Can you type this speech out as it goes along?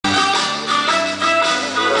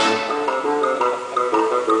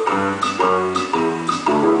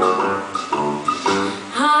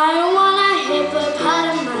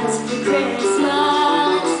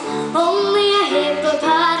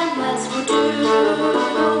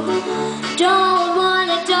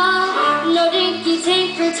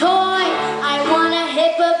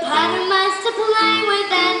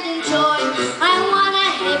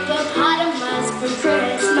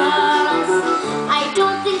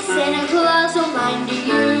Santa Claus will mind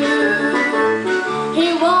you.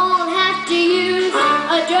 He won't have to use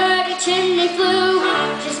a dirty chimney flue.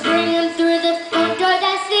 Just bring him through the front door,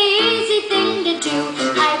 that's the easy thing to do.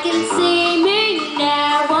 I can see me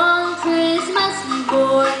now on Christmas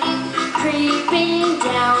morning, creeping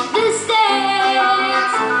down the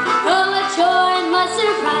stairs. Oh, a joy and what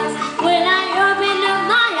surprise when I open up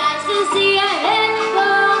my eyes to see a hippo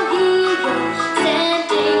hero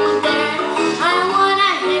standing there. I want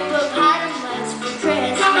a hippopotamus for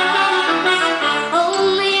Christmas.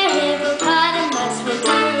 Only a hippopotamus will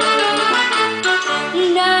do.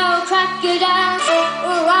 No crocodiles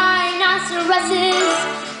or rhinoceroses.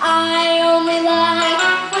 I only like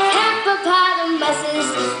hippopotamuses,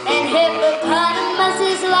 and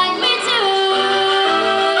hippopotamuses like me too.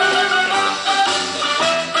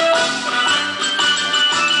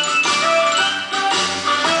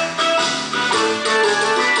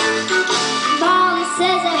 Mom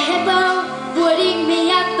says a hippo would eat me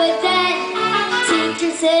up, but then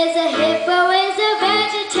teacher says a hippo is a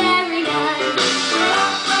vegetarian.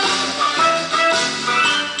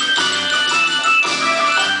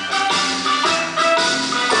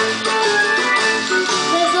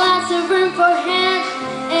 There's lots of room for him,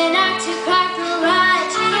 and I took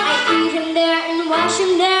cockroach. I feed him there and wash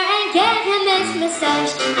him there and get him his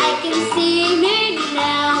massage. I can see me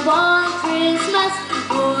now on Christmas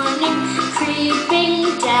morning,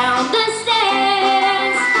 creeping down the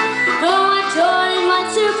stairs. Oh, what joy and what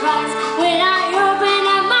surprise when I open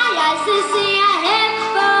up my eyes to see a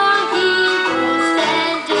hippo hero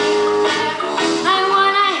standing there. I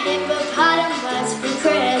want a hippopotamus for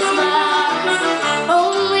Christmas.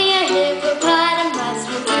 Only a hippopotamus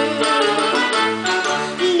will do.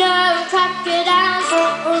 No crocodiles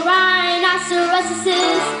or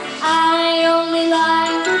rhinoceroses. I only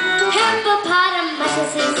like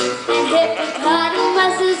hippopotamuses, and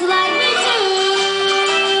hippopotamuses like